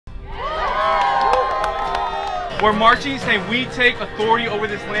We're marching saying we take authority over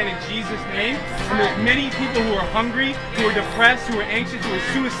this land in Jesus' name. And there's many people who are hungry, who are depressed, who are anxious, who are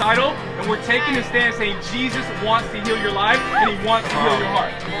suicidal, and we're taking a stand saying Jesus wants to heal your life and he wants to heal your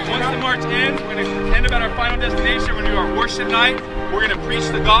heart. Once the march ends, we're going to pretend about our final destination. We're going to do our worship night. We're going to preach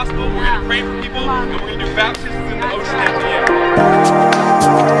the gospel. We're going to pray for people, and we're going to do baptisms in the ocean at the end.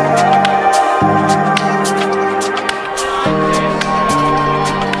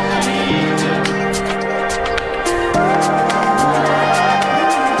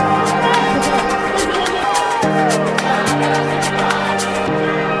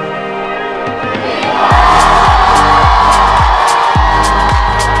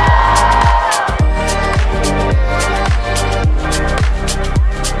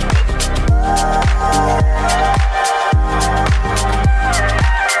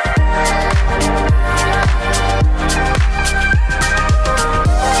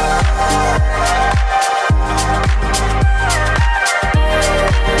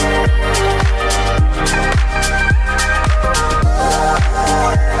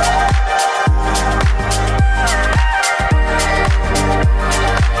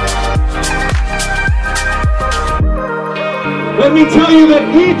 Let me tell you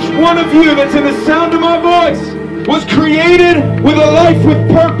that each one of you that's in the sound of my voice was created with a life with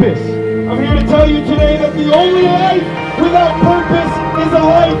purpose. I'm here to tell you today that the only life without purpose is a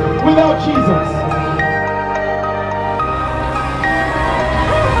life without Jesus.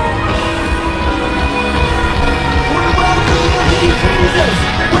 We welcome you, Jesus.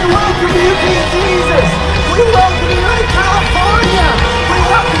 We welcome you, King Jesus. We welcome you to California. We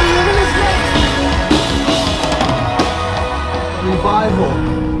welcome you to this nation. Revival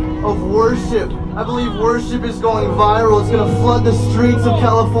of worship. I believe worship is going viral. It's going to flood the streets of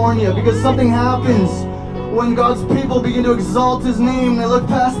California because something happens when God's people begin to exalt His name. They look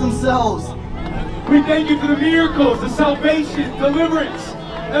past themselves. We thank you for the miracles, the salvation, deliverance,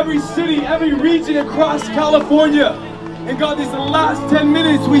 every city, every region across California. And God, these last 10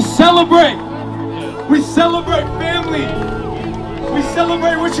 minutes, we celebrate. We celebrate family. We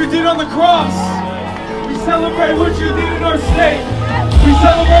celebrate what you did on the cross. We celebrate what you did in our state. We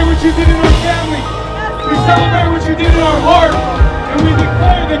celebrate what you did in our family. We celebrate what you did in our heart. And we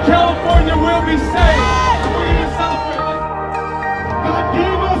declare that California will be saved. We're going to celebrate. God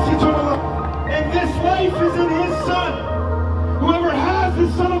gave us eternal life. And this life is in His Son. Whoever has the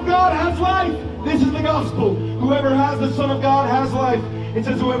Son of God has life. This is the gospel. Whoever has the Son of God has life. It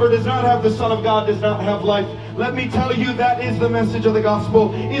says whoever does not have the Son of God does not have life. Let me tell you, that is the message of the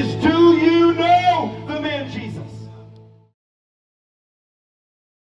gospel. Is do you know